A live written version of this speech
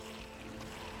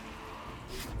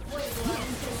Fuego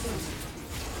amistoso.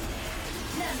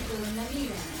 Blanco en la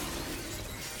mira.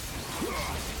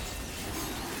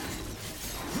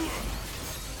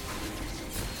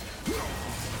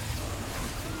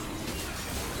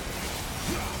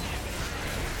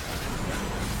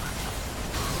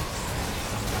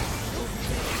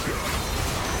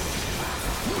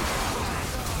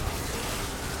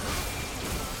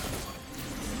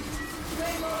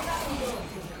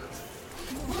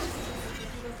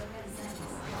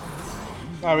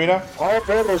 Ah, mira. Ah,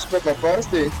 perro, escapa,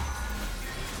 pasaste.